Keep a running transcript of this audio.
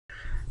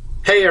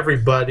Hey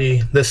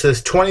everybody, this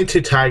is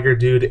 22 Tiger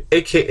Dude,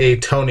 aka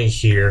Tony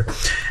here,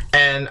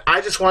 and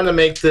I just want to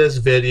make this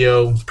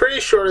video pretty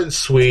short and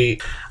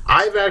sweet.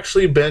 I've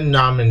actually been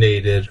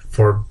nominated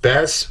for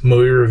Best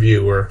Movie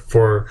Reviewer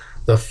for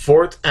the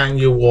 4th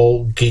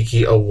Annual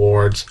Geeky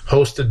Awards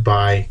hosted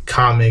by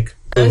Comic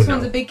Uno. This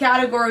one's a big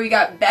category. We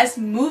got Best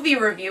Movie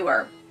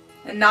Reviewer.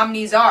 The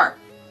nominees are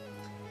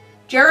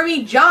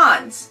Jeremy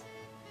Johns,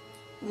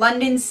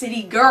 London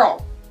City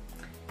Girl,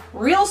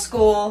 Real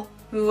School,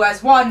 who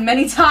has won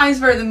many times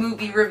for the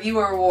Movie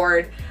Reviewer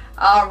Award,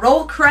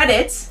 Roll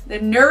Credits, The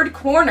Nerd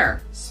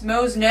Corner,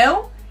 Smoes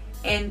No,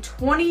 and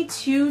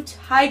 22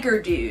 Tiger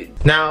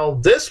Dude. Now,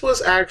 this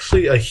was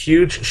actually a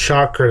huge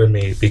shocker to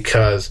me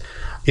because,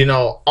 you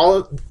know, all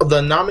of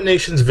the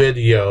nominations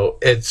video,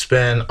 it's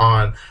been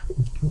on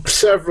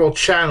several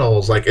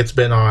channels. Like, it's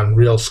been on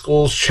Real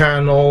School's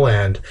channel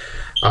and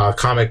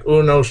Comic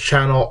Uno's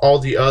channel, all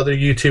the other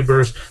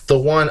YouTubers. The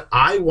one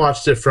I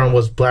watched it from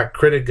was Black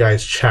Critic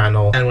Guy's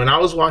channel. And when I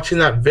was watching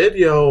that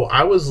video,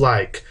 I was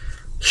like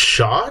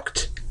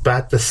shocked, but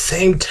at the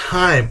same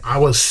time, I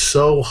was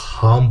so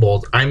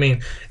humbled. I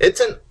mean, it's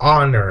an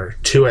honor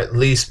to at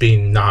least be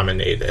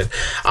nominated.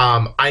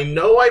 I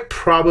know I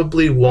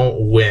probably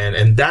won't win,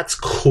 and that's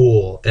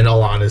cool in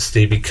all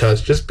honesty,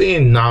 because just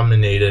being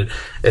nominated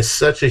is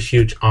such a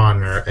huge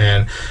honor.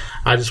 And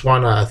I just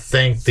want to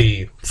thank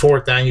the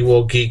 4th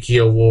Annual Geeky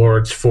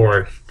Awards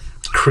for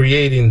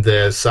creating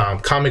this.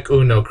 Comic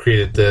Uno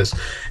created this,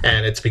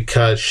 and it's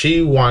because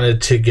she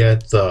wanted to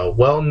get the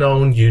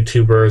well-known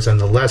YouTubers and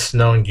the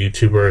less-known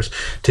YouTubers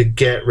to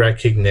get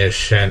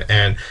recognition,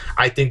 and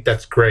I think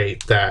that's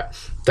great.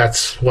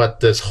 That's what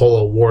this whole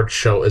award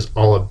show is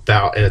all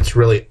about, and it's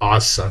really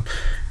awesome.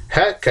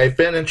 Heck, I've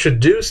been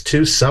introduced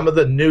to some of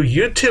the new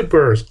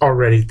YouTubers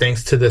already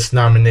thanks to this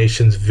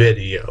nominations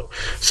video.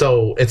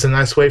 So it's a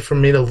nice way for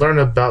me to learn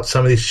about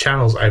some of these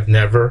channels I've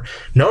never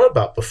known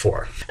about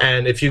before.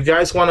 And if you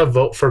guys want to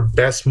vote for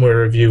Best Movie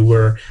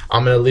Reviewer,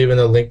 I'm going to leave in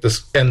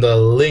the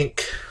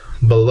link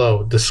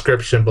below,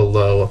 description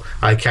below.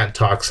 I can't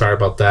talk, sorry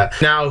about that.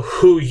 Now,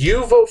 who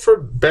you vote for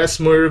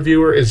Best Movie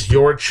Reviewer is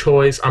your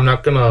choice. I'm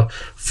not gonna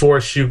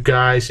force you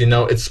guys, you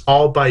know, it's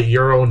all by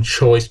your own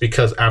choice,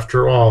 because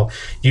after all,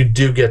 you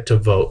do get to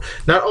vote.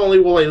 Not only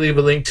will I leave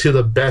a link to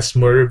the Best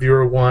Movie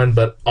Reviewer one,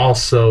 but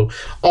also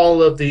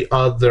all of the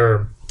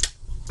other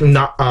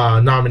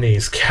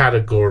nominees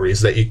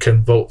categories that you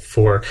can vote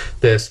for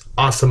this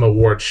awesome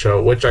award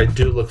show, which I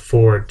do look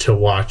forward to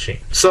watching.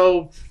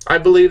 So I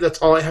believe that's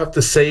all I have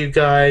to say, you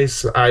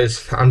guys.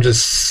 I'm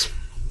just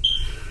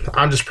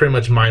pretty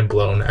much mind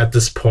blown at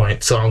this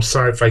point, so I'm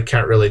sorry if I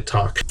can't really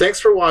talk.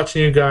 Thanks for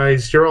watching, you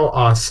guys. You're all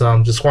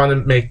awesome. Just want to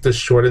make this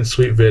short and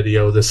sweet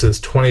video. This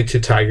is 22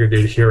 Tiger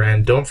Dude here,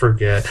 and don't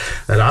forget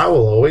that I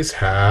will always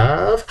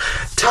have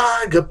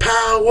Tiger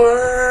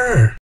Power.